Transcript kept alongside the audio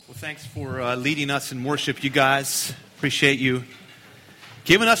Well, thanks for leading us in worship, you guys. Appreciate you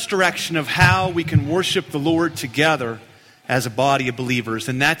giving us direction of how we can worship the Lord together as a body of believers.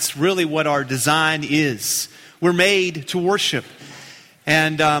 And that's really what our design is. We're made to worship.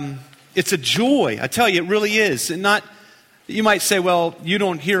 And it's a joy. I tell you, it really is. And not, you might say, well, you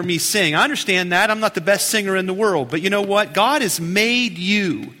don't hear me sing. I understand that. I'm not the best singer in the world. But you know what? God has made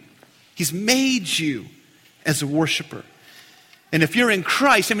you. He's made you as a worshiper. And if you're in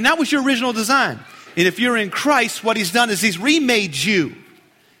Christ, that was your original design. And if you're in Christ, what He's done is He's remade you.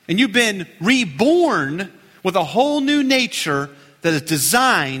 And you've been reborn with a whole new nature that is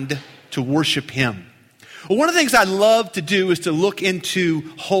designed to worship Him. Well, one of the things I love to do is to look into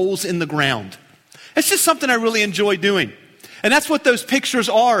holes in the ground. It's just something I really enjoy doing. And that's what those pictures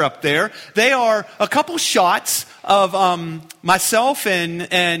are up there. They are a couple shots of myself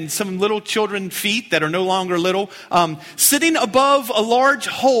and some little children feet that are no longer little, sitting above a large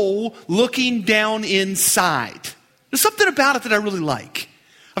hole looking down inside. There's something about it that I really like.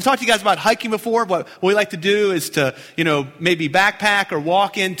 I've talked to you guys about hiking before. What we like to do is to, maybe backpack or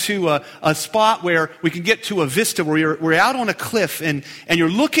walk into a spot where we can get to a vista where we're out on a cliff and you're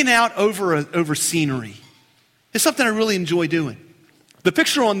looking out over scenery. It's something I really enjoy doing. The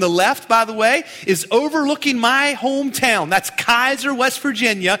picture on the left, by the way, is overlooking my hometown. That's Kaiser, West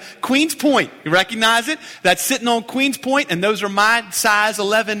Virginia, Queens Point. You recognize it? That's sitting on Queens Point, and those are my size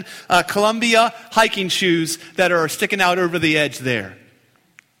 11 Columbia hiking shoes that are sticking out over the edge there.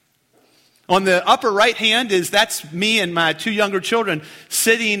 On the upper right hand that's me and my two younger children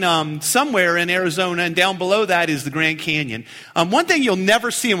sitting somewhere in Arizona, and down below that is the Grand Canyon. One thing you'll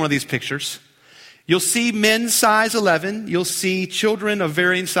never see in one of these pictures, you'll see men's size 11, you'll see children of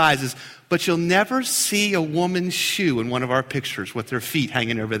varying sizes, but you'll never see a woman's shoe in one of our pictures with their feet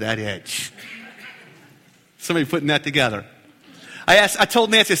hanging over that edge. Somebody putting that together. I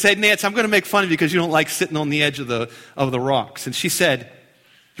told Nancy, I said, Nancy, I'm going to make fun of you because you don't like sitting on the edge of the rocks. And she said, do you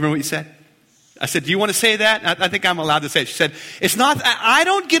remember what you said? I said, do you want to say that? I think I'm allowed to say it. She said, I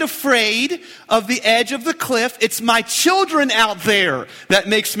don't get afraid of the edge of the cliff. It's my children out there that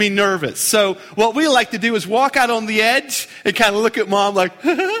makes me nervous. So what we like to do is walk out on the edge and kind of look at Mom like,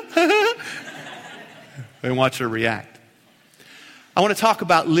 and watch her react. I want to talk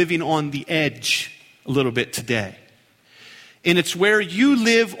about living on the edge a little bit today. And it's where you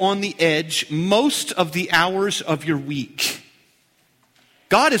live on the edge most of the hours of your week.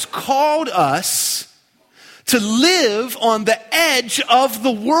 God has called us to live on the edge of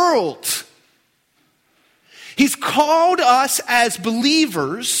the world. He's called us as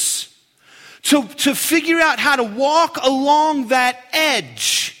believers to figure out how to walk along that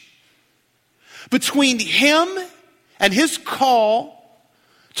edge between Him and His call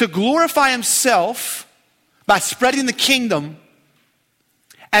to glorify Himself by spreading the kingdom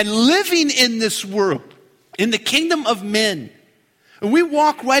and living in this world, in the kingdom of men. And we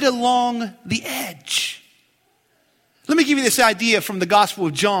walk right along the edge. Let me give you this idea from the Gospel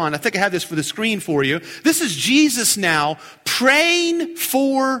of John. I think I have this for the screen for you. This is Jesus now praying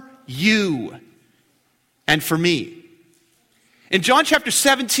for you and for me. In John chapter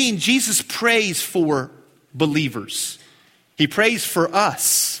 17, Jesus prays for believers. He prays for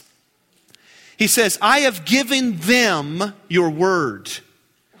us. He says, I have given them your word,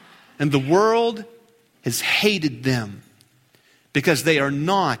 and the world has hated them, because they are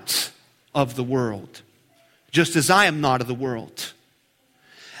not of the world, just as I am not of the world.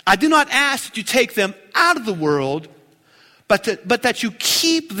 I do not ask that you take them out of the world, but that you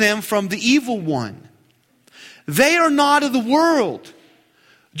keep them from the evil one. They are not of the world,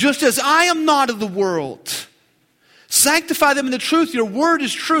 just as I am not of the world. Sanctify them in the truth. Your word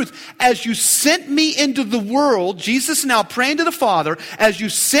is truth. As you sent me into the world, Jesus now praying to the Father, as you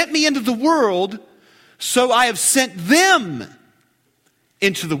sent me into the world, so I have sent them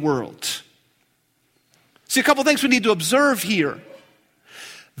into the world. See, a couple things we need to observe here.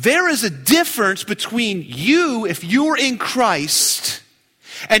 There is a difference between you, if you're in Christ,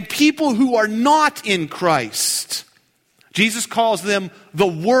 and people who are not in Christ. Jesus calls them the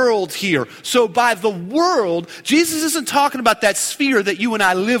world here. So by the world, Jesus isn't talking about that sphere that you and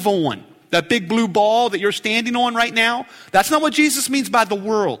I live on, that big blue ball that you're standing on right now. That's not what Jesus means by the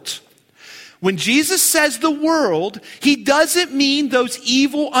world. When Jesus says the world, He doesn't mean those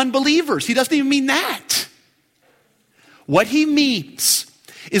evil unbelievers. He doesn't even mean that. What He means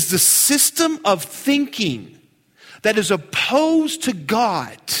is the system of thinking that is opposed to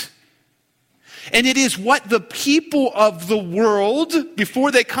God. And it is what the people of the world,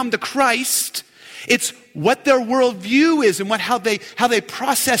 before they come to Christ, it's what their worldview is and how they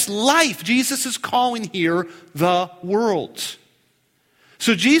process life. Jesus is calling here the world.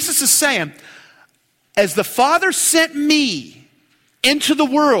 So Jesus is saying, as the Father sent me into the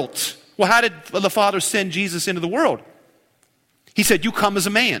world. Well, how did the Father send Jesus into the world? He said, you come as a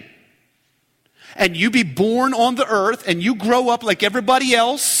man. And you be born on the earth, and you grow up like everybody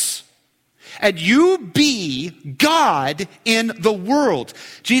else, and you be God in the world.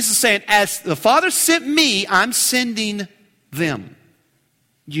 Jesus is saying, as the Father sent me, I'm sending them.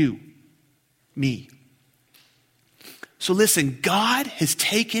 You. Me. So listen, God has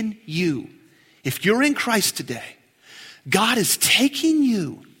taken you. If you're in Christ today, God is taking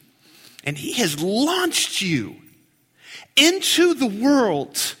you and He has launched you into the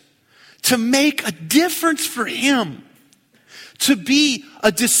world to make a difference for Him, to be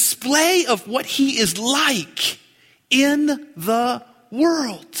a display of what He is like in the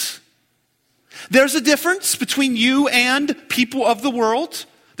world. There's a difference between you and people of the world.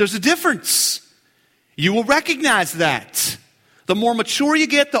 There's a difference. You will recognize that. The more mature you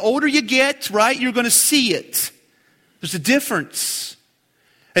get, the older you get, right? You're going to see it. There's a difference.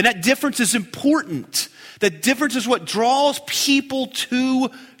 And that difference is important. That difference is what draws people to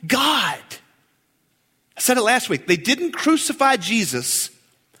God. I said it last week. They didn't crucify Jesus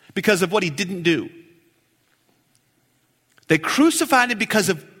because of what He didn't do. They crucified Him because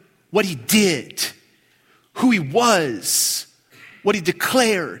of what He did, who He was, what He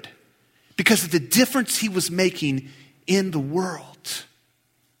declared, because of the difference He was making in the world.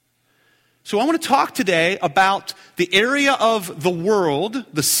 So I want to talk today about the area of the world,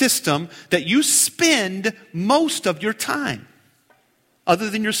 the system, that you spend most of your time, other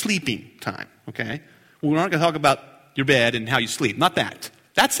than your sleeping time, okay? We're not going to talk about your bed and how you sleep. Not that.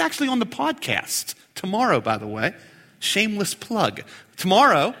 That's actually on the podcast tomorrow, by the way. Shameless plug.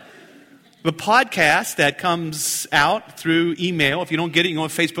 Tomorrow, the podcast that comes out through email, if you don't get it, you can go on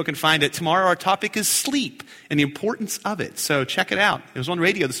Facebook and find it. Tomorrow our topic is sleep and the importance of it. So check it out. It was on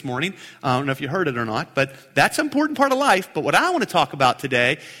radio this morning. I don't know if you heard it or not, but that's an important part of life. But what I want to talk about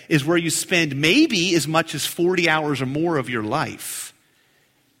today is where you spend maybe as much as 40 hours or more of your life.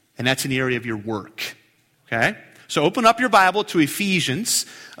 And that's in the area of your work. Okay? So open up your Bible to Ephesians.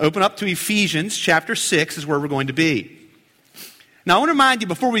 Open up to Ephesians chapter 6 is where we're going to be. Now, I want to remind you,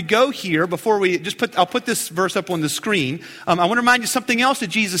 before we go here, I'll put this verse up on the screen. I want to remind you something else that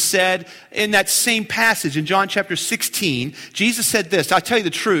Jesus said in that same passage in John chapter 16. Jesus said this, I tell you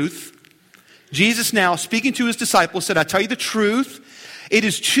the truth. Jesus now, speaking to His disciples, said, I tell you the truth. It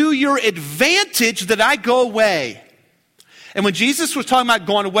is to your advantage that I go away. And when Jesus was talking about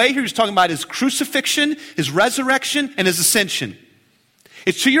going away, He was talking about His crucifixion, His resurrection, and His ascension.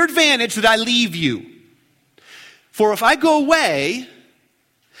 It's to your advantage that I leave you. For if I go away,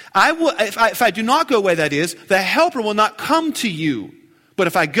 if I do not go away, that is, the Helper will not come to you. But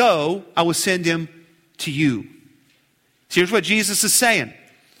if I go, I will send Him to you. So here's what Jesus is saying.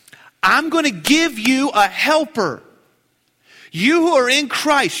 I'm going to give you a helper. You who are in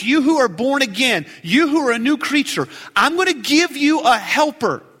Christ, you who are born again, you who are a new creature, I'm going to give you a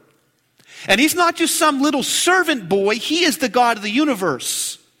helper. And He's not just some little servant boy. He is the God of the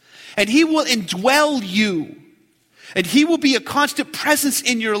universe. And He will indwell you. And He will be a constant presence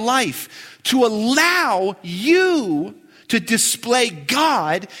in your life to allow you to display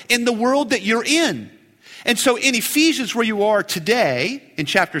God in the world that you're in. And so in Ephesians, where you are today, in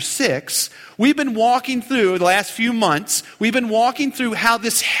chapter 6, we've been walking through, the last few months, we've been walking through how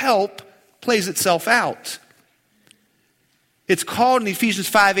this help plays itself out. It's called in Ephesians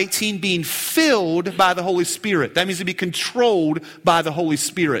 5:18 being filled by the Holy Spirit. That means to be controlled by the Holy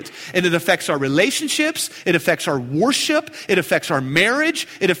Spirit. And it affects our relationships. It affects our worship. It affects our marriage.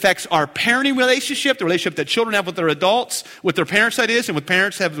 It affects our parenting relationship, the relationship that children have with their adults, with their parents, that is, and with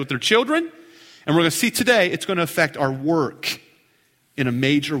parents have with their children. And we're going to see today it's going to affect our work in a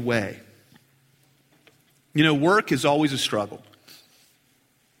major way. You know, work is always a struggle.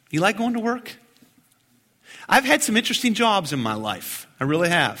 You like going to work? I've had some interesting jobs in my life. I really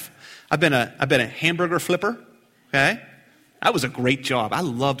have. I've been a hamburger flipper. Okay, that was a great job. I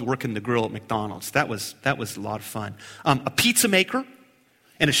loved working the grill at McDonald's. That was a lot of fun. A pizza maker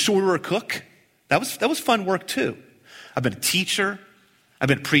and a shorter cook. That was fun work too. I've been a teacher. I've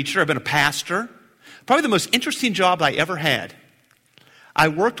been a preacher. I've been a pastor. Probably the most interesting job I ever had. I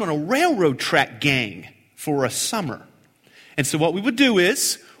worked on a railroad track gang for a summer, and so what we would do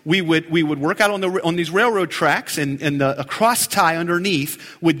is, we would work out on these railroad tracks, and a cross tie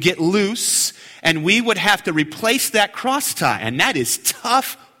underneath would get loose, and we would have to replace that cross tie. And that is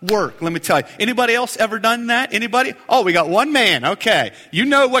tough work, let me tell you. Anybody else ever done that? Anybody? Oh, we got one man. Okay. You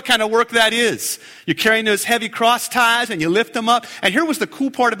know what kind of work that is. You're carrying those heavy cross ties and you lift them up. And here was the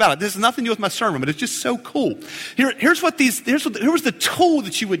cool part about it. This has nothing to do with my sermon, but it's just so cool. Here was the tool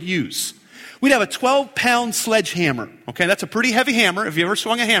that you would use. We'd have a 12-pound sledgehammer. Okay, that's a pretty heavy hammer. If you ever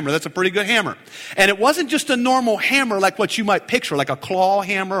swung a hammer, that's a pretty good hammer. And it wasn't just a normal hammer like what you might picture, like a claw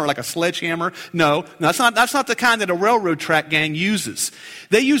hammer or like a sledgehammer. No, that's not the kind that a railroad track gang uses.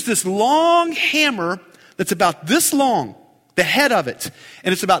 They use this long hammer that's about this long, the head of it,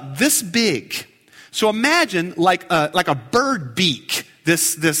 and it's about this big. So imagine like a bird beak,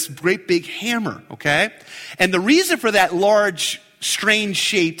 this great big hammer, okay? And the reason for that large,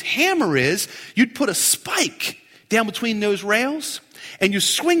 strange-shaped hammer is you'd put a spike down between those rails, and you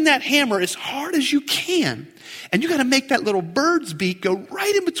swing that hammer as hard as you can, and you got to make that little bird's beak go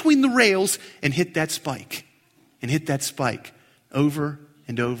right in between the rails and hit that spike, over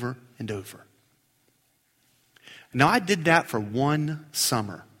and over and over. Now, I did that for one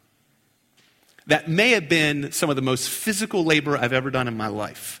summer. That may have been some of the most physical labor I've ever done in my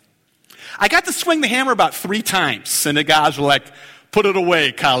life. I got to swing the hammer about 3 times, and the guys were like, "Put it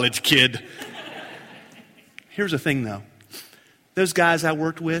away, college kid." Here's the thing, though. Those guys I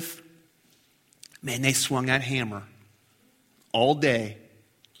worked with, man, they swung that hammer all day,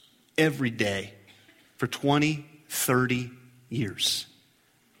 every day, for 20, 30 years.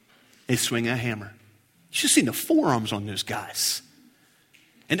 They swing that hammer. You should have seen the forearms on those guys.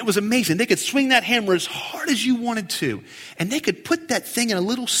 And it was amazing. They could swing that hammer as hard as you wanted to. And they could put that thing in a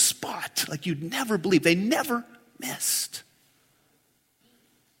little spot like you'd never believe. They never missed.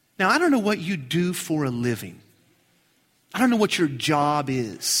 Now, I don't know what you do for a living. I don't know what your job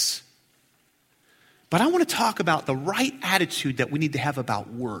is. But I want to talk about the right attitude that we need to have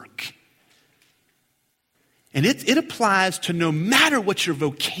about work. And it applies to no matter what your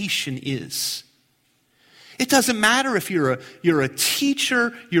vocation is. It doesn't matter if you're a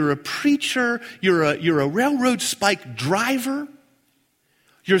teacher, you're a preacher, you're a railroad spike driver,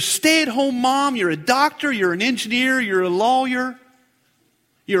 you're a stay-at-home mom, you're a doctor, you're an engineer, you're a lawyer,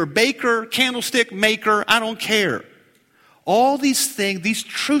 you're a baker, candlestick maker, I don't care. All these things, these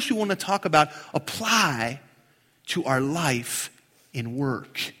truths we want to talk about apply to our life in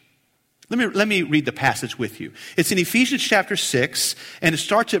work. Let me read the passage with you. It's in Ephesians chapter 6, and it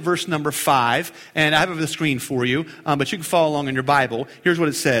starts at verse number 5. And I have it on the screen for you, but you can follow along in your Bible. Here's what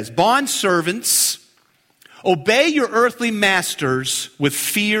it says. "Bondservants, obey your earthly masters with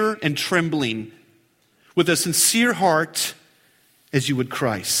fear and trembling, with a sincere heart as you would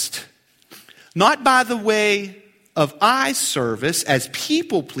Christ. Not by the way of eye service as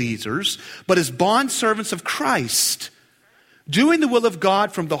people pleasers, but as bondservants of Christ, doing the will of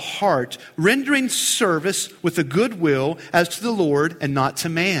God from the heart, rendering service with a good will as to the Lord and not to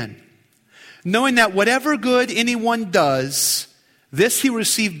man. Knowing that whatever good anyone does, this he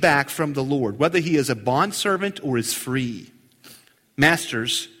received back from the Lord, whether he is a bondservant or is free.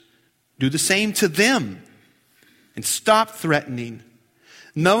 Masters, do the same to them and stop threatening,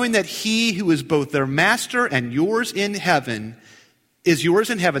 knowing that he who is both their master and yours in heaven is yours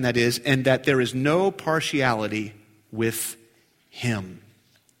in heaven, that is, and that there is no partiality with him."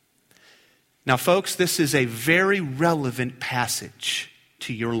 Now, folks, this is a very relevant passage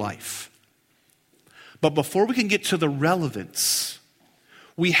to your life. But before we can get to the relevance,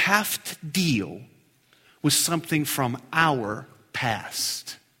 we have to deal with something from our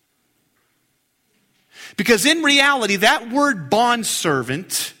past. Because in reality, that word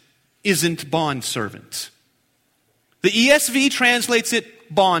bondservant isn't bondservant. The ESV translates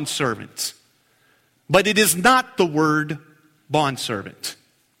it bondservant, but it is not the word bondservant.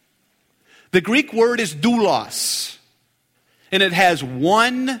 The Greek word is doulos, and it has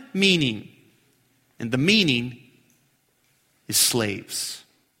one meaning, and the meaning is slaves.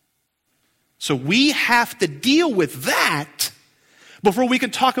 So we have to deal with that before we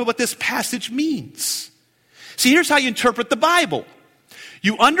can talk about what this passage means. See, here's how you interpret the Bible.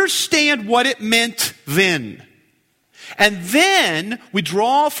 You understand what it meant then. And then we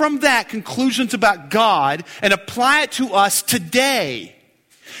draw from that conclusions about God and apply it to us today.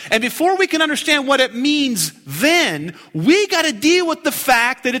 And before we can understand what it means then, we got to deal with the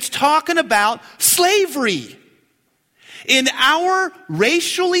fact that it's talking about slavery. In our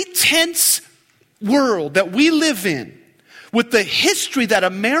racially tense world that we live in, with the history that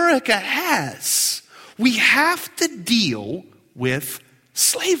America has, we have to deal with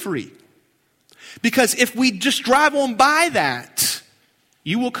slavery. Because if we just drive on by that,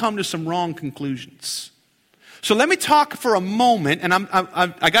 you will come to some wrong conclusions. So let me talk for a moment, and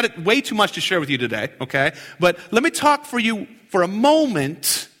I got way too much to share with you today, okay? But let me talk for you for a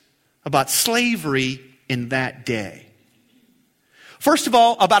moment about slavery in that day. First of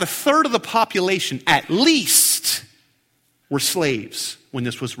all, about a third of the population, at least, were slaves when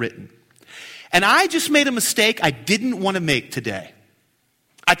this was written. And I just made a mistake I didn't want to make today.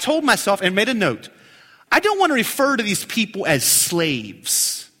 I told myself and made a note, I don't want to refer to these people as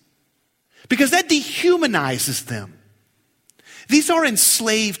slaves, because that dehumanizes them. These are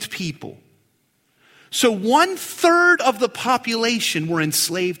enslaved people. So 1/3 of the population were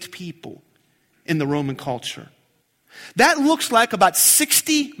enslaved people in the Roman culture. That looks like about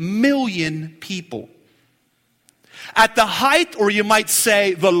 60 million people. At the height, or you might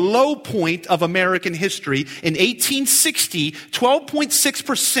say the low point of American history, in 1860,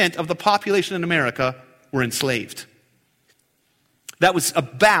 12.6% of the population in America were enslaved. That was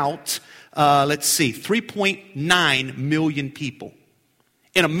about, 3.9 million people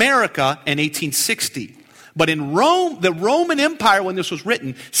in America in 1860. But in Rome, the Roman Empire, when this was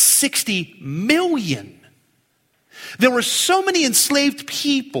written, 60 million. There were so many enslaved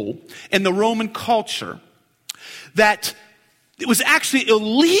people in the Roman culture that it was actually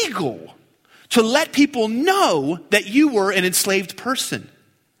illegal to let people know that you were an enslaved person.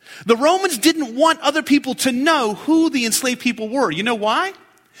 The Romans didn't want other people to know who the enslaved people were. You know why?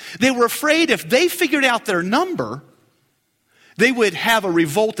 They were afraid if they figured out their number, they would have a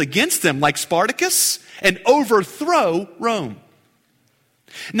revolt against them like Spartacus and overthrow Rome.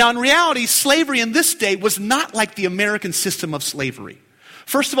 Now, in reality, slavery in this day was not like the American system of slavery.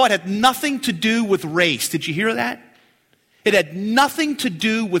 First of all, it had nothing to do with race. Did you hear that? It had nothing to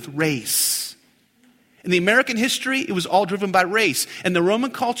do with race. In the American history, it was all driven by race. In the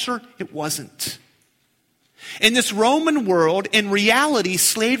Roman culture, it wasn't. In this Roman world, in reality,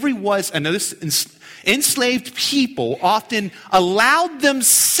 slavery was, enslaved people often allowed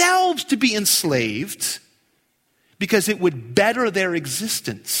themselves to be enslaved because it would better their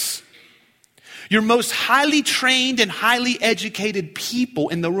existence. Your most highly trained and highly educated people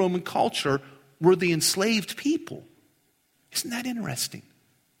in the Roman culture were the enslaved people. Isn't that interesting?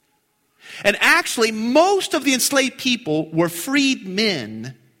 And actually, most of the enslaved people were freed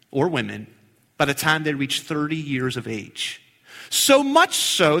men or women by the time they reached 30 years of age. So much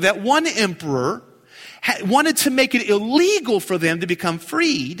so that one emperor wanted to make it illegal for them to become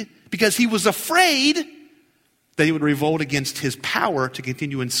freed because he was afraid that he would revolt against his power to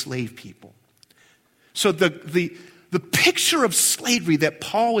continue to enslave people. So the picture of slavery that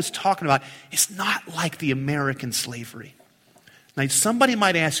Paul is talking about is not like the American slavery. Now, somebody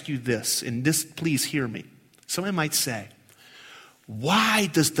might ask you this, and this, please hear me. Somebody might say, why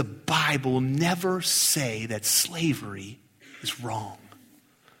does the Bible never say that slavery is wrong?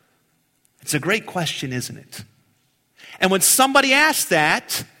 It's a great question, isn't it? And when somebody asks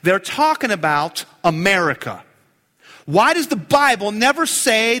that, they're talking about America. Why does the Bible never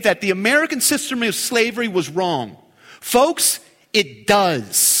say that the American system of slavery was wrong? Folks, it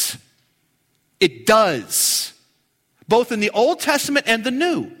does. It does. Both in the Old Testament and the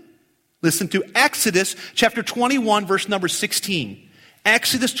New. Listen to Exodus chapter 21, verse number 16.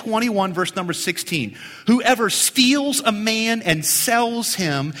 Exodus 21, verse number 16. Whoever steals a man and sells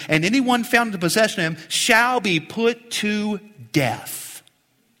him, and anyone found in the possession of him, shall be put to death.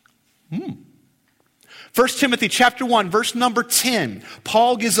 1 Timothy chapter 1, verse number 10.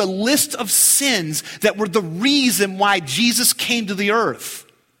 Paul gives a list of sins that were the reason why Jesus came to the earth.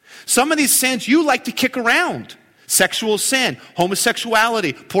 Some of these sins you like to kick around. Sexual sin,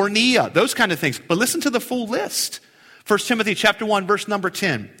 homosexuality, porneia, those kind of things. But listen to the full list. 1 Timothy chapter 1, verse number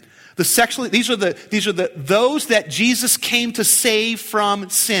 10. These are those that Jesus came to save from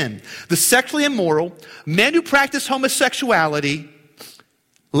sin. The sexually immoral, men who practice homosexuality,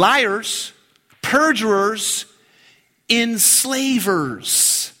 liars, perjurers,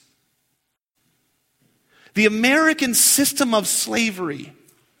 enslavers. The American system of slavery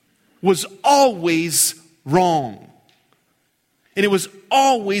was always wrong. And it was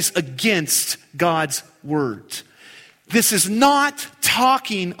always against God's word. This is not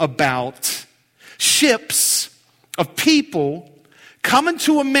talking about ships of people coming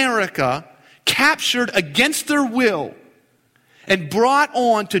to America, captured against their will, and brought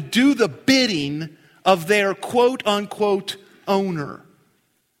on to do the bidding of their quote-unquote owner.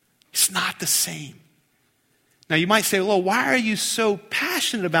 It's not the same. Now you might say, well, why are you so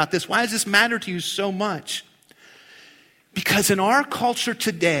passionate about this? Why does this matter to you so much? Because in our culture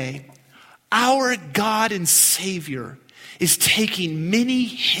today, our God and Savior is taking many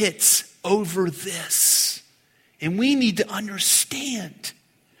hits over this. And we need to understand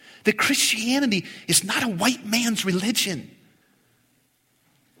that Christianity is not a white man's religion.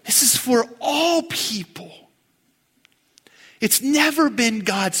 This is for all people. It's never been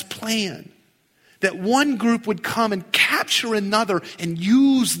God's plan that one group would come and capture another and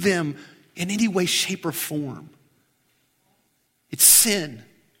use them in any way, shape, or form. It's sin,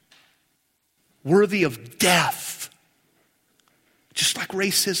 worthy of death, just like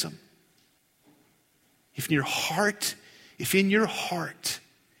racism. If in your heart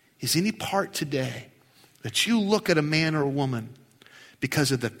is any part today that you look at a man or a woman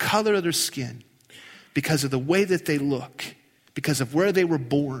because of the color of their skin, because of the way that they look, because of where they were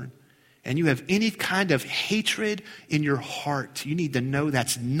born, and you have any kind of hatred in your heart, you need to know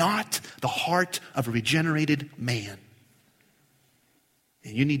that's not the heart of a regenerated man.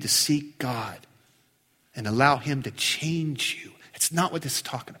 And you need to seek God and allow him to change you. It's not what this is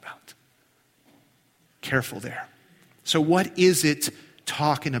talking about. Careful there. So what is it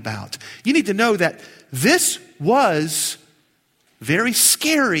talking about? You need to know that this was very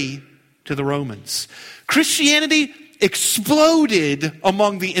scary to the Romans. Christianity exploded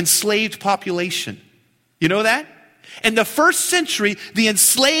among the enslaved population. You know that? In the first century, the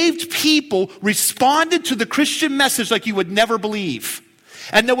enslaved people responded to the Christian message like you would never believe.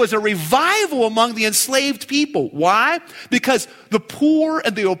 And there was a revival among the enslaved people. Why? Because the poor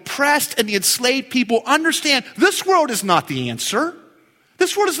and the oppressed and the enslaved people understand this world is not the answer.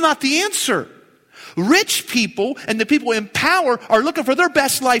 This world is not the answer. Rich people and the people in power are looking for their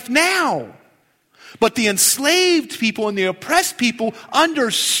best life now. But the enslaved people and the oppressed people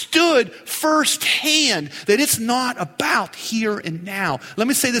understood firsthand that it's not about here and now. Let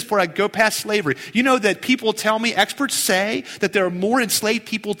me say this before I go past slavery. You know that people tell me, experts say, that there are more enslaved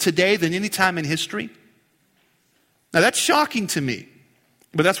people today than any time in history? Now that's shocking to me,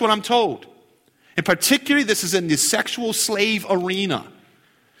 but that's what I'm told. And particularly this is in the sexual slave arena.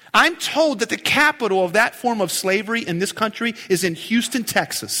 I'm told that the capital of that form of slavery in this country is in Houston,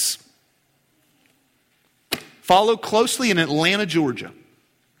 Texas. Followed closely in Atlanta, Georgia.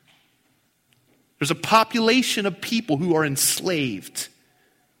 There's a population of people who are enslaved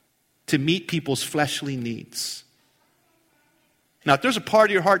to meet people's fleshly needs. Now, if there's a part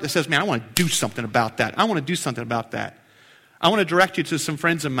of your heart that says, man, I want to do something about that. I want to do something about that. I want to direct you to some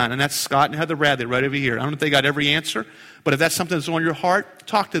friends of mine, and that's Scott and Heather Bradley right over here. I don't know if they got every answer, but if that's something that's on your heart,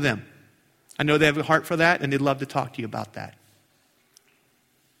 talk to them. I know they have a heart for that, and they'd love to talk to you about that.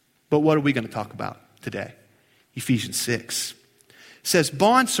 But what are we going to talk about today? Ephesians 6 says,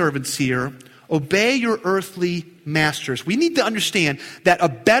 bondservants here, obey your earthly masters. We need to understand that a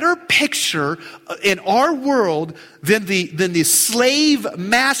better picture in our world than the slave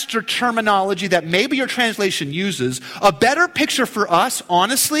master terminology that maybe your translation uses, a better picture for us,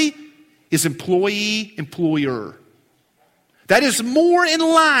 honestly, is employee-employer. That is more in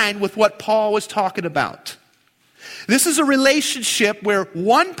line with what Paul was talking about. This is a relationship where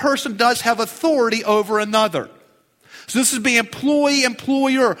one person does have authority over another. So this would be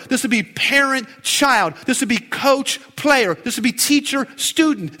employee-employer. This would be parent-child. This would be coach-player. This would be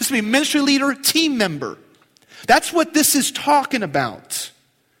teacher-student. This would be ministry leader-team member. That's what this is talking about.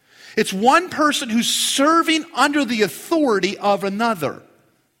 It's one person who's serving under the authority of another.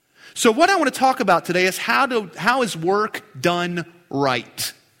 So what I want to talk about today is how is work done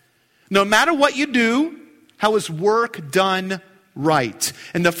right? No matter what you do, how is work done right?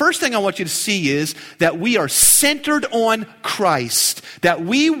 And the first thing I want you to see is that we are centered on Christ, that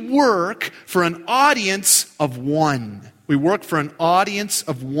we work for an audience of one. We work for an audience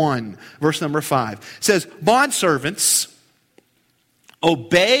of one. Verse number 5 says, bondservants,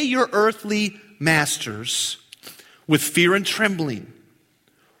 obey your earthly masters with fear and trembling,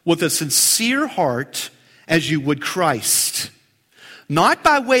 with a sincere heart as you would Christ. Not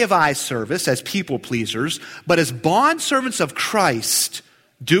by way of eye service as people pleasers, but as bondservants of Christ,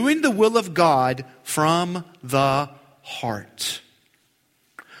 doing the will of God from the heart.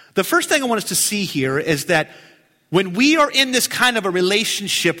 The first thing I want us to see here is that when we are in this kind of a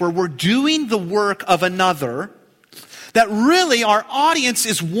relationship where we're doing the work of another, that really our audience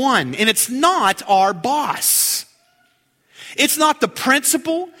is one, and it's not our boss. It's not the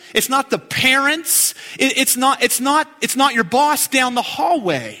principal. It's not the parents. It's not your boss down the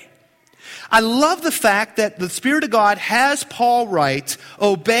hallway. I love the fact that the Spirit of God has Paul write,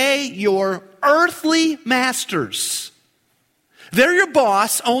 obey your earthly masters. They're your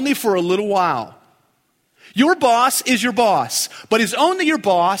boss only for a little while. Your boss is your boss, but is only your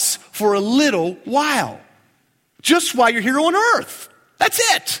boss for a little while. Just while you're here on earth. That's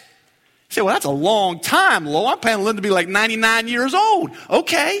it. You say, well, that's a long time, Lo. I'm planning to live to be like 99 years old.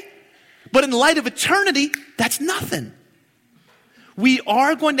 Okay. But in light of eternity, that's nothing. We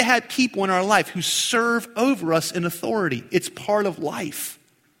are going to have people in our life who serve over us in authority. It's part of life.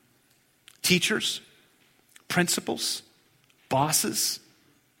 Teachers, principals, bosses,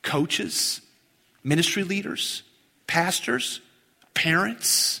 coaches, ministry leaders, pastors,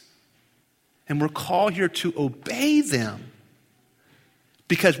 parents. And we're called here to obey them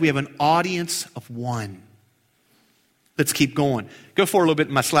because we have an audience of one. Let's keep going. Go forward a little bit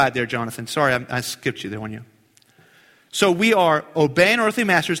in my slide there, Jonathan. Sorry, I skipped you there on you. So we are obeying our earthly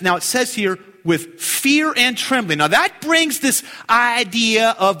masters. Now it says here, with fear and trembling. Now that brings this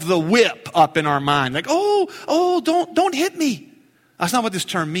idea of the whip up in our mind. Like, don't hit me. That's not what this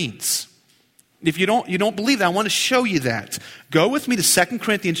term means. If you don't believe that, I want to show you that. Go with me to 2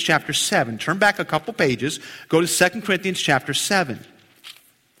 Corinthians chapter 7. Turn back a couple pages. Go to 2 Corinthians chapter 7.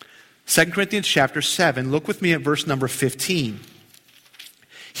 2 Corinthians chapter 7. Look with me at verse number 15.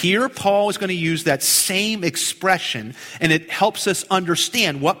 Here, Paul is going to use that same expression, and it helps us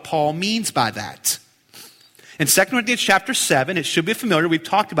understand what Paul means by that. In 2 Corinthians chapter 7, it should be familiar. We've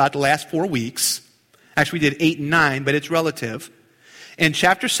talked about it the last 4 weeks. Actually, we did 8 and 9, but it's relative. In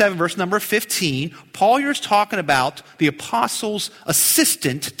chapter 7, verse number 15, Paul here is talking about the apostle's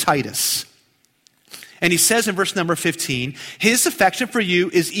assistant, Titus. And he says in verse number 15, his affection for you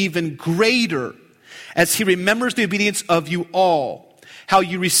is even greater as he remembers the obedience of you all, how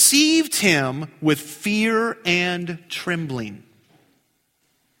you received him with fear and trembling.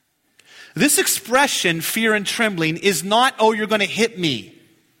 This expression, fear and trembling, is not, oh, you're going to hit me.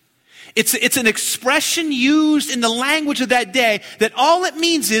 It's an expression used in the language of that day that all it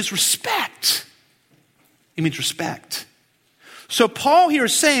means is respect. It means respect. So Paul here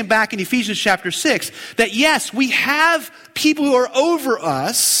is saying back in Ephesians chapter 6 that yes, we have people who are over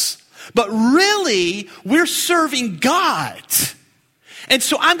us, but really we're serving God. And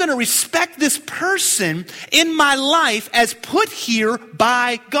so I'm going to respect this person in my life as put here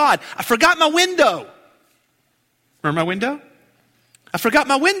by God. I forgot my window. Remember my window? I forgot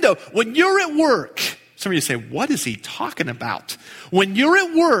my window. When you're at work, some of you say, what is he talking about? When you're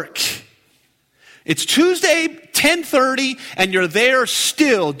at work, it's Tuesday, 10:30, and you're there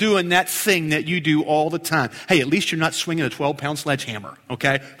still doing that thing that you do all the time. Hey, at least you're not swinging a 12-pound sledgehammer,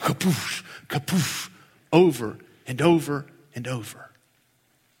 okay? Kapoof, kapoof, over and over and over.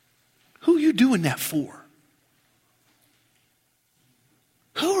 Who are you doing that for?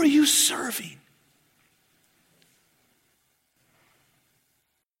 Who are you serving?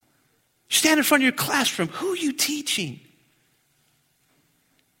 You stand in front of your classroom. Who are you teaching?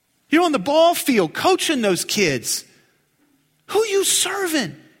 You're on the ball field coaching those kids. Who are you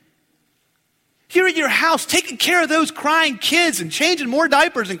serving? You're at your house taking care of those crying kids and changing more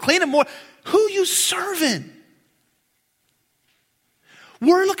diapers and cleaning more. Who are you serving?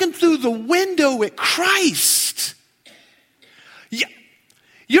 We're looking through the window at Christ.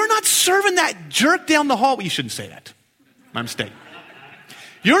 You're not serving that jerk down the hallway. You shouldn't say that. My mistake.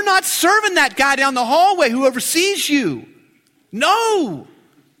 You're not serving that guy down the hallway who oversees you. No.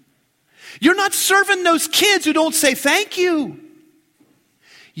 You're not serving those kids who don't say thank you.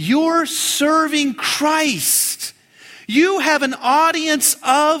 You're serving Christ. You have an audience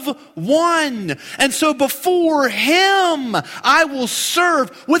of one. And so before him, I will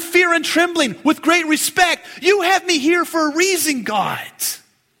serve with fear and trembling, with great respect. You have me here for a reason, God.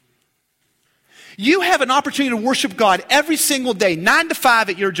 You have an opportunity to worship God every single day, 9 to 5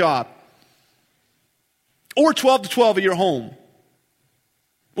 at your job, or 12 to 12 at your home,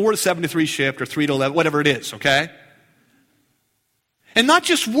 or the 7 to 3 shift, or 3 to 11, whatever it is, okay? And not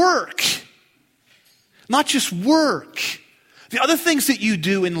just work. Not just work. The other things that you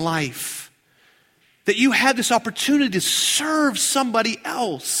do in life, that you have this opportunity to serve somebody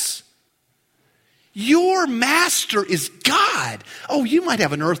else. Your master is God. Oh, you might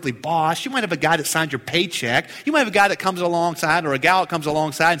have an earthly boss. You might have a guy that signs your paycheck. You might have a guy that comes alongside or a gal that comes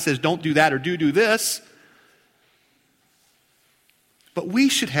alongside and says, don't do that or do this. But we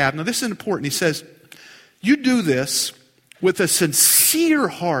should have, now this is important. He says, you do this with a sincere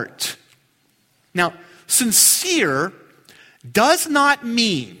heart. Now, sincere does not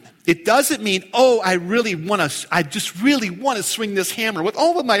mean, it doesn't mean, oh, I just really want to swing this hammer with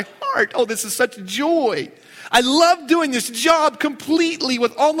all of my heart. Oh, this is such joy. I love doing this job completely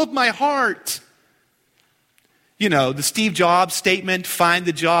with all of my heart. You know, the Steve Jobs statement, find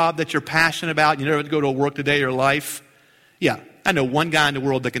the job that you're passionate about. You never have to go to work today in your life. Yeah, I know one guy in the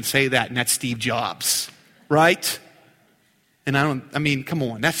world that can say that, and that's Steve Jobs, right? And come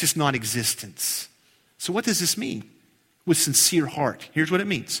on, that's just non-existence. So what does this mean? With sincere heart. Here's what it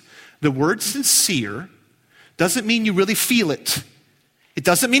means. The word sincere doesn't mean you really feel it. It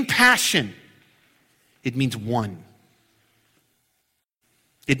doesn't mean passion. It means one.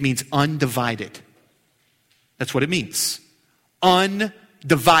 It means undivided. That's what it means.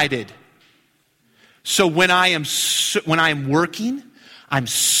 Undivided. So when I am working, I'm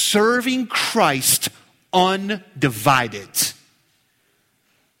serving Christ undivided.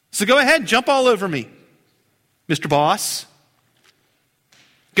 So go ahead, jump all over me, Mr. Boss.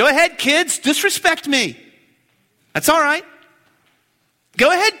 Go ahead, kids, disrespect me. That's all right.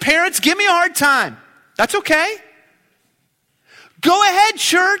 Go ahead, parents, give me a hard time. That's okay. Go ahead,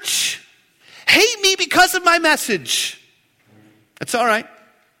 church. Hate me because of my message. That's all right.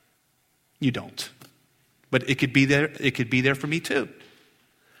 You don't. But it could be there. It could be there for me too.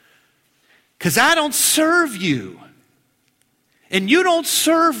 Because I don't serve you. And you don't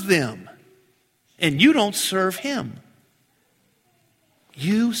serve them. And you don't serve him.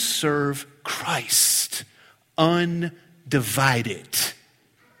 You serve Christ undivided.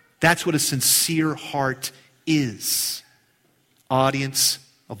 That's what a sincere heart is. Audience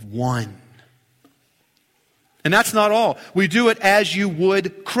of one. And that's not all. We do it as you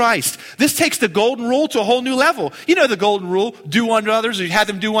would Christ. This takes the golden rule to a whole new level. You know the golden rule, do unto others or have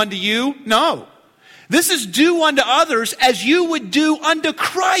them do unto you? No. This is do unto others as you would do unto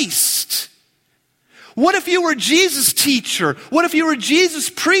Christ. What if you were Jesus' teacher? What if you were Jesus'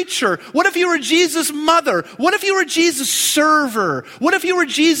 preacher? What if you were Jesus' mother? What if you were Jesus' server? What if you were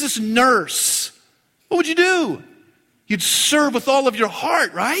Jesus' nurse? What would you do? You'd serve with all of your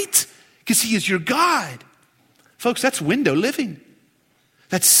heart, right? Because he is your God. Folks, that's window living.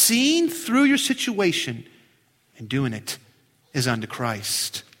 That's seeing through your situation and doing it as unto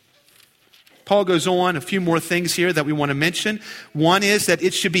Christ. Paul goes on, a few more things here that we want to mention. One is that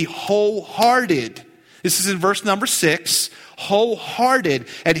it should be wholehearted. This is in verse number 6, wholehearted.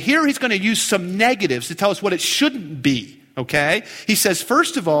 And here he's going to use some negatives to tell us what it shouldn't be, okay? He says,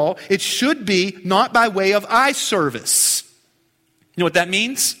 first of all, it should be not by way of eye service. You know what that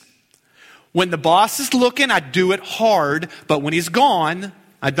means? When the boss is looking, I do it hard, but when he's gone,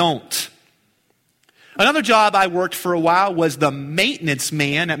 I don't. Another job I worked for a while was the maintenance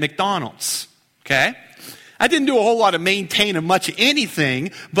man at McDonald's, okay? I didn't do a whole lot of maintaining much of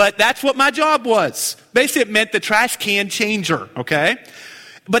anything, but that's what my job was. Basically, it meant the trash can changer, okay?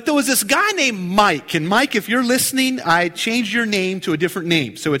 But there was this guy named Mike, and Mike, if you're listening, I changed your name to a different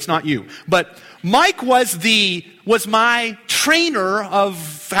name, so it's not you. But Mike was my trainer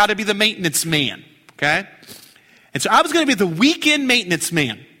of how to be the maintenance man, okay? And so I was going to be the weekend maintenance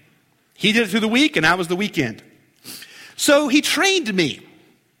man. He did it through the week, and I was the weekend. So he trained me.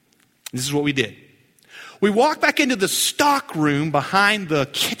 This is what we did. We walked back into the stock room behind the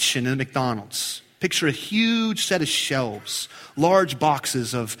kitchen in McDonald's. Picture a huge set of shelves, large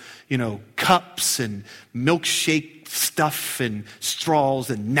boxes of, cups and milkshake stuff and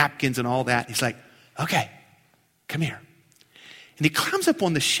straws and napkins and all that. He's like, okay, come here. And he climbs up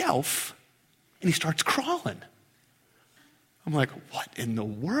on the shelf and he starts crawling. I'm like, what in the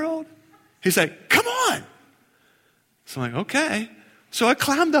world? He's like, come on. So I'm like, okay. So I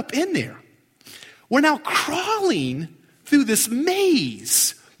climbed up in there. We're now crawling through this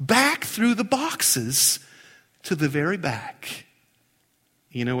maze, back through the boxes to the very back.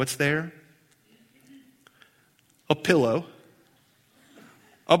 You know what's there? A pillow,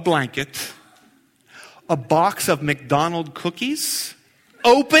 a blanket, a box of McDonald's cookies,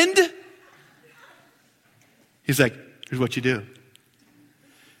 opened. He's like, here's what you do.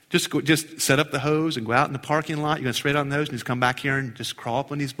 Just set up the hose and go out in the parking lot. You're going to spray it on the hose and just come back here and just crawl up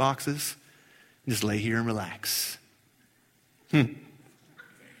on these boxes and just lay here and relax.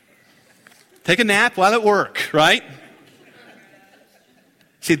 Take a nap while at work, right?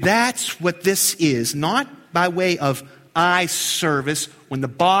 See, that's what this is. Not by way of eye service. When the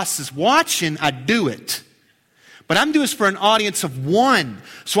boss is watching, I do it. But I'm doing this for an audience of one.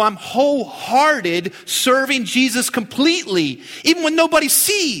 So I'm wholehearted, serving Jesus completely, even when nobody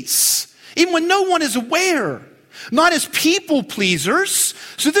sees, even when no one is aware. Not as people pleasers.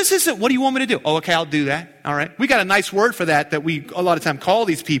 So this isn't, what do you want me to do? Oh, okay, I'll do that. All right. We got a nice word for that we a lot of time call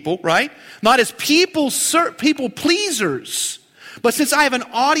these people, right? Not as people pleasers. But since I have an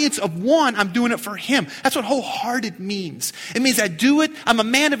audience of one, I'm doing it for him. That's what wholehearted means. It means I do it. I'm a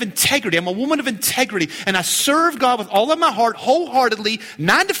man of integrity. I'm a woman of integrity. And I serve God with all of my heart, wholeheartedly,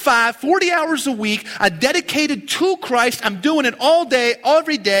 9 to 5, 40 hours a week. I'm dedicated to Christ. I'm doing it all day,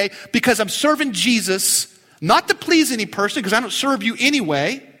 every day, because I'm serving Jesus, not to please any person, because I don't serve you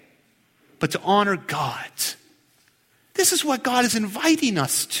anyway, but to honor God. This is what God is inviting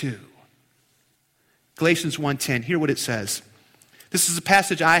us to. Galatians 1:10, hear what it says. This is a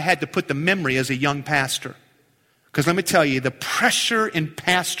passage I had to put to memory as a young pastor. Because let me tell you, the pressure in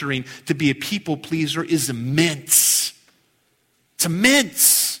pastoring to be a people pleaser is immense. It's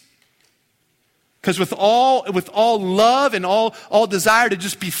immense. Because with all love and all desire to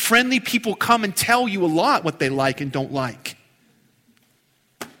just be friendly, people come and tell you a lot what they like and don't like.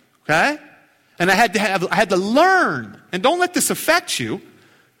 Okay? And I had to learn, and don't let this affect you,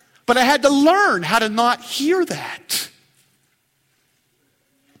 but I had to learn how to not hear that.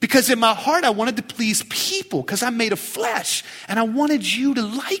 Because in my heart, I wanted to please people because I'm made of flesh, and I wanted you to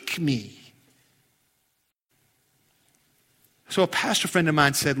like me. So a pastor friend of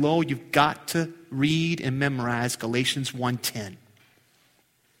mine said, Lowell, you've got to read and memorize Galatians 1:10.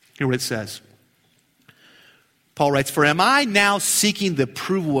 Hear what it says. Paul writes, for am I now seeking the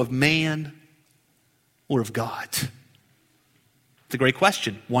approval of man or of God? It's a great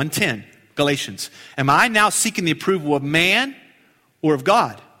question. 1:10, Galatians. Am I now seeking the approval of man or of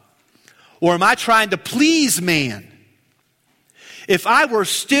God? Or am I trying to please man? If I were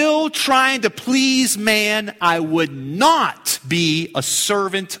still trying to please man, I would not be a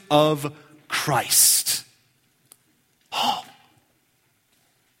servant of Christ. Oh.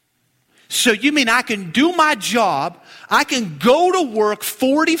 So you mean I can do my job, I can go to work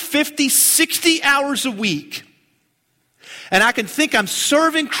 40, 50, 60 hours a week, and I can think I'm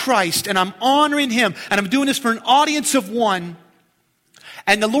serving Christ and I'm honoring Him and I'm doing this for an audience of one,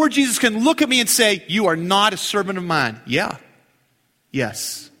 and the Lord Jesus can look at me and say, you are not a servant of mine. Yeah.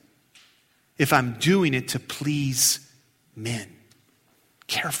 Yes. If I'm doing it to please men.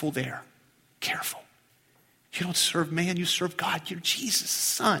 Careful there. Careful. You don't serve man, you serve God. You're Jesus'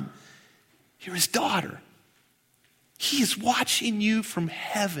 son. You're His daughter. He is watching you from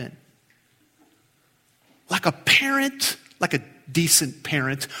heaven. Like a parent, like a decent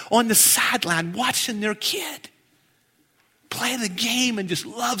parent, on the sideline watching their kid play the game and just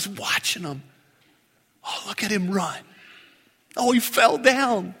loves watching them. Oh, look at him run. Oh, he fell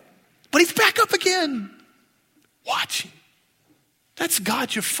down, but he's back up again. Watching. That's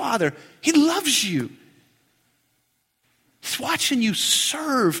God your Father. He loves you. He's watching you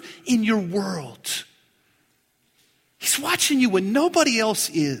serve in your world. He's watching you when nobody else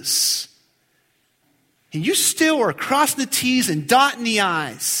is. And you still are crossing the T's and dotting the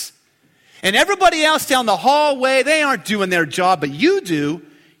I's. And everybody else down the hallway, they aren't doing their job, but you do.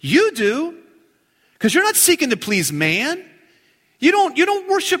 You do. Because you're not seeking to please man. You don't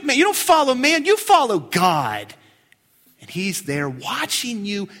worship man. You don't follow man. You follow God. And He's there watching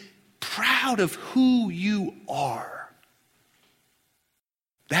you, proud of who you are.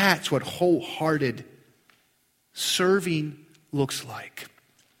 That's what wholehearted serving looks like.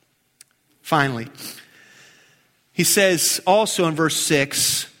 Finally, he says also in verse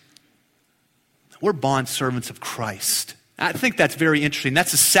 6, we're bondservants of Christ. I think that's very interesting.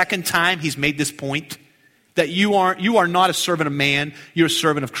 That's the second time he's made this point. That you are not a servant of man, you're a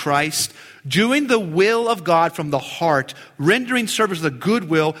servant of Christ. Doing the will of God from the heart, rendering service with a good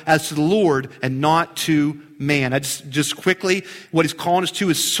will as to the Lord and not to man. I just quickly, what he's calling us to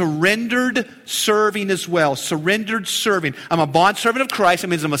is surrendered serving as well. Surrendered serving. I'm a bondservant of Christ. That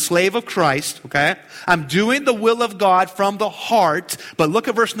means I'm a slave of Christ, okay? I'm doing the will of God from the heart. But look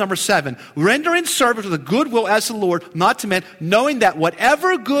at verse number 7. Rendering service with a good will as to the Lord, not to men, knowing that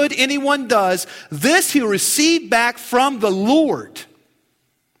whatever good anyone does, this he'll receive back from the Lord.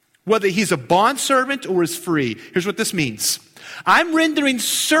 Whether he's a bondservant or is free. Here's what this means. I'm rendering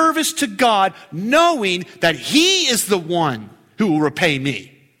service to God knowing that He is the one who will repay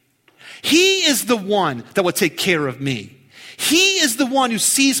me. He is the one that will take care of me. He is the one who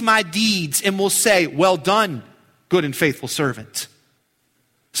sees my deeds and will say, well done, good and faithful servant.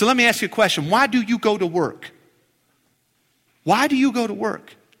 So let me ask you a question. Why do you go to work? Why do you go to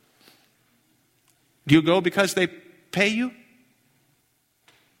work? Do you go because they pay you?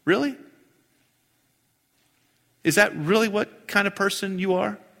 Really? Is that really what kind of person you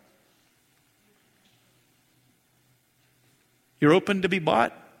are? You're open to be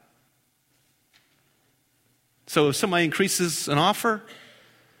bought? So if somebody increases an offer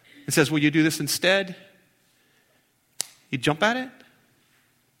and says, will you do this instead? You jump at it?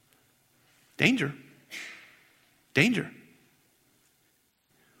 Danger. Danger.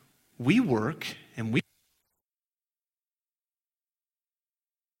 We work and we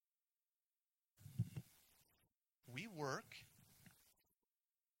work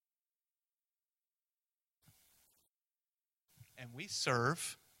and we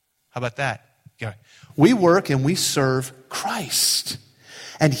serve. How about that? Yeah. We work and we serve Christ.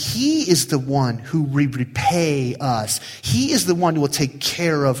 And He is the one who will repay us. He is the one who will take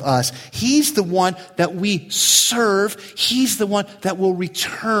care of us. He's the one that we serve. He's the one that will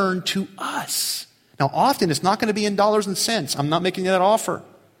return to us. Now, often it's not going to be in dollars and cents. I'm not making that offer.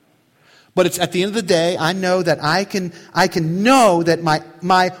 But it's at the end of the day, I know that I can know that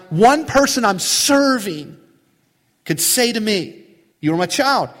my one person I'm serving can say to me, you are my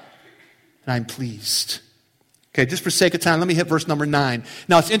child, and I'm pleased. Okay, just for sake of time, let me hit verse number 9.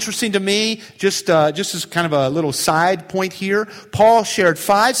 Now, it's interesting to me, just as kind of a little side point here, Paul shared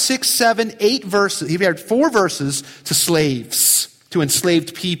 5, 6, 7, 8 verses. He shared 4 verses to slaves, to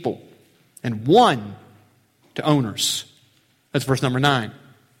enslaved people, and 1 to owners. That's verse number 9.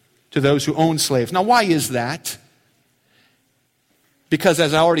 To those who own slaves. Now, why is that? Because,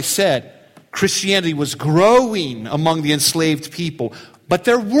 as I already said, Christianity was growing among the enslaved people. But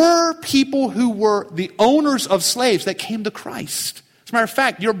there were people who were the owners of slaves that came to Christ. As a matter of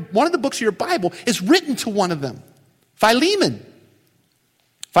fact, one of the books of your Bible is written to one of them, Philemon.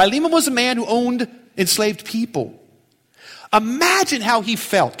 Philemon was a man who owned enslaved people. Imagine how he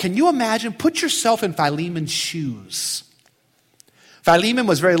felt. Can you imagine? Put yourself in Philemon's shoes. Philemon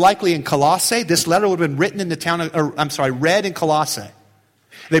was very likely in Colossae. This letter would have been written in the town read in Colossae.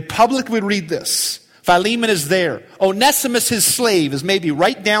 They publicly would read this. Philemon is there. Onesimus, his slave, is maybe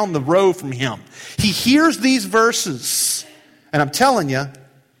right down the road from him. He hears these verses, and I'm telling you,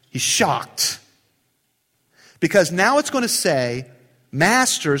 he's shocked. Because now it's going to say,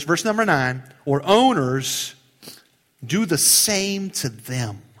 masters, verse number 9, or owners, do the same to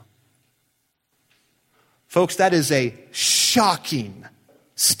them. Folks, that is a shocking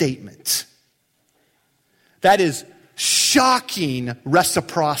statement. That is shocking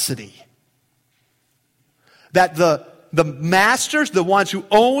reciprocity. That the masters, the ones who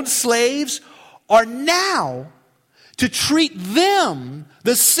own slaves, are now to treat them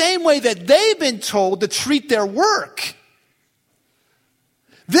the same way that they've been told to treat their work.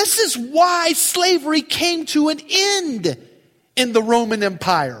 This is why slavery came to an end in the Roman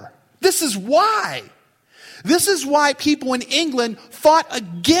Empire. This is why. This is why people in England fought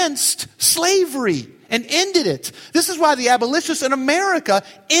against slavery and ended it. This is why the abolitionists in America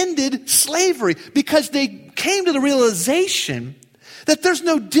ended slavery, because they came to the realization that there's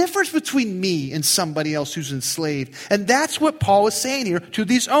no difference between me and somebody else who's enslaved. And that's what Paul is saying here to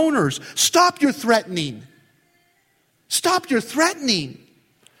these owners. Stop your threatening. Stop your threatening.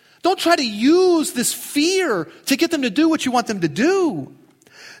 Don't try to use this fear to get them to do what you want them to do.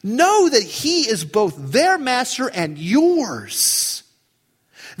 Know that he is both their master and yours.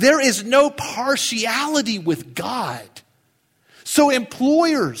 There is no partiality with God. So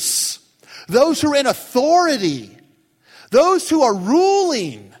employers, those who are in authority, those who are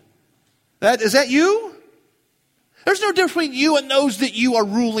ruling, is that you? There's no difference between you and those that you are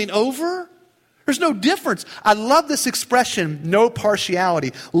ruling over. There's no difference. I love this expression, no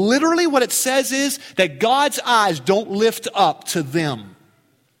partiality. Literally what it says is that God's eyes don't lift up to them.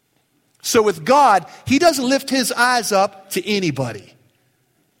 So with God, he doesn't lift his eyes up to anybody.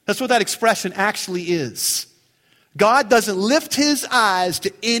 That's what that expression actually is. God doesn't lift his eyes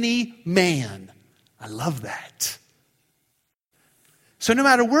to any man. I love that. So no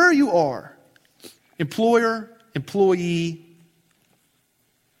matter where you are, employer, employee,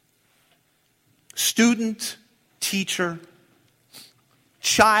 student, teacher,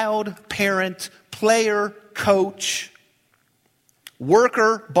 child, parent, player, coach,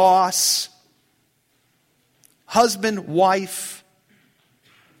 worker, boss, husband, wife,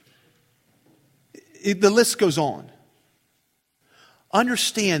 the list goes on.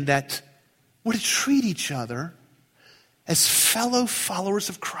 Understand that we're to treat each other as fellow followers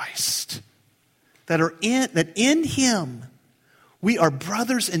of Christ. That in him we are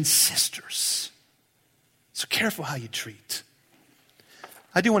brothers and sisters. So careful how you treat.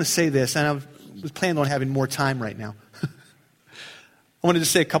 I do want to say this, and I was planning on having more time right now. I wanted to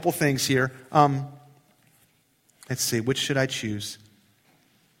say a couple things here. Let's see, which should I choose?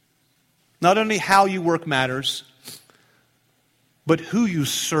 Not only how you work matters, but who you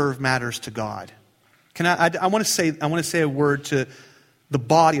serve matters to God. I want to say a word to the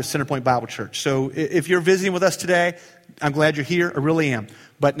body of Centerpoint Bible Church. So if you're visiting with us today, I'm glad you're here. I really am.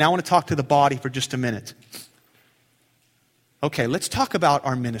 But now I want to talk to the body for just a minute. Okay, let's talk about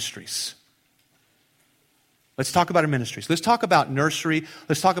our ministries. Let's talk about our ministries. Let's talk about nursery.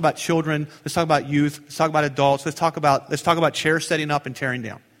 Let's talk about children. Let's talk about youth. Let's talk about adults. Let's talk about chairs setting up and tearing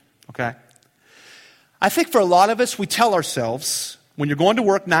down. Okay? I think for a lot of us, we tell ourselves, when you're going to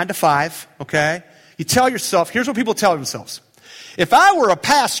work 9 to 5, okay, you tell yourself, here's what people tell themselves. If I were a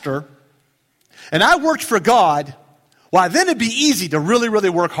pastor and I worked for God, well, then it'd be easy to really, really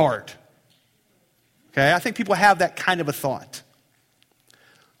work hard. Okay, I think people have that kind of a thought.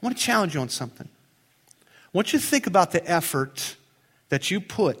 I want to challenge you on something. I want you to think about the effort that you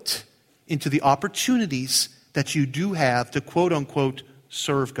put into the opportunities that you do have to quote unquote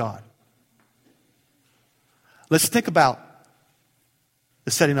serve God. Let's think about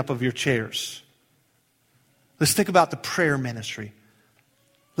the setting up of your chairs. Let's think about the prayer ministry.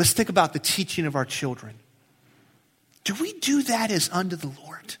 Let's think about the teaching of our children. Do we do that as unto the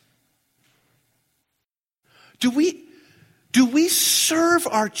Lord? Do we serve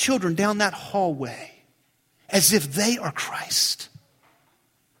our children down that hallway as if they are Christ?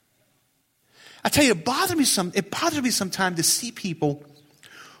 I tell you, it bothers me sometimes to see people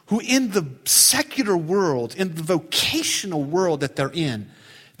who in the secular world, in the vocational world that they're in,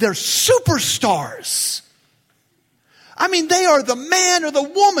 they're superstars. I mean, they are the man or the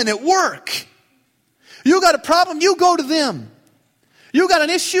woman at work. You got a problem, you go to them. You got an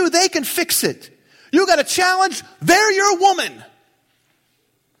issue, they can fix it. You got a challenge, they're your woman.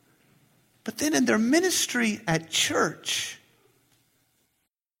 But then in their ministry at church,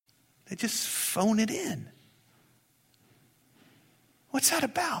 they just phone it in. What's that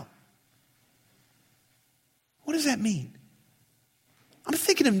about? What does that mean? I'm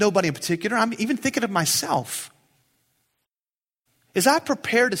thinking of nobody in particular. I'm even thinking of myself. As I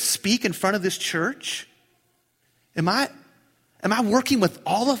prepare to speak in front of this church, am I working with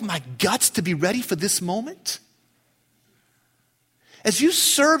all of my guts to be ready for this moment? As you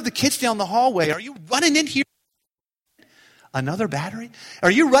serve the kids down the hallway, are you running in here? Another battery?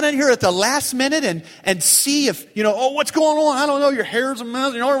 Are you running here at the last minute and see if, what's going on? I don't know, your hair's a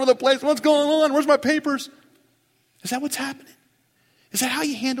mess, you're all over the place. What's going on? Where's my papers? Is that what's happening? Is that how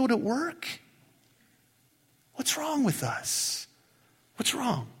you handle it at work? What's wrong with us? What's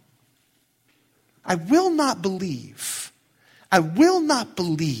wrong? I will not believe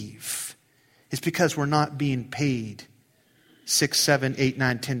it's because we're not being paid $6, $7, $8,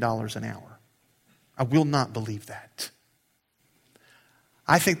 $9, $10 an hour. I will not believe that.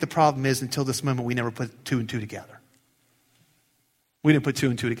 I think the problem is until this moment we never put two and two together. We didn't put two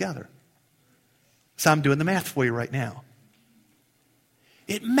and two together. So I'm doing the math for you right now.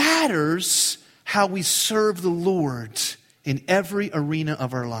 It matters how we serve the Lord in every arena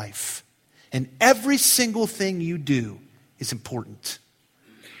of our life. And every single thing you do is important.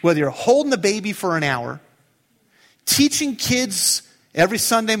 Whether you're holding the baby for an hour, teaching kids every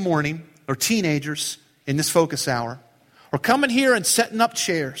Sunday morning, or teenagers in this focus hour, or coming here and setting up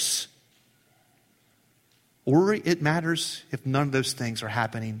chairs. Or it matters if none of those things are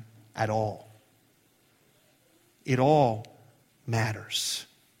happening at all. It all matters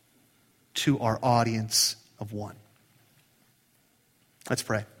to our audience of one. Let's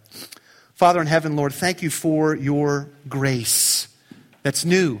pray. Father in heaven, Lord, thank you for your grace that's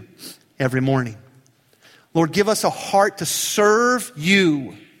new every morning. Lord, give us a heart to serve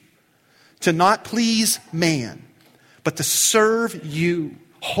you, to not please man, but to serve you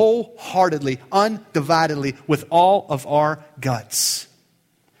wholeheartedly, undividedly, with all of our guts.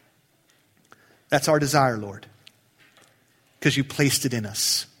 That's our desire, Lord, because you placed it in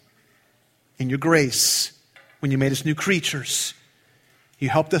us. In your grace, when you made us new creatures, you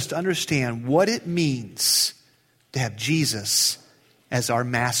helped us to understand what it means to have Jesus as our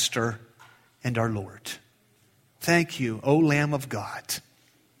Master and our Lord. Thank you, O Lamb of God,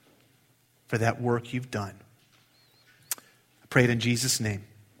 for that work you've done. I pray it in Jesus' name.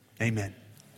 Amen.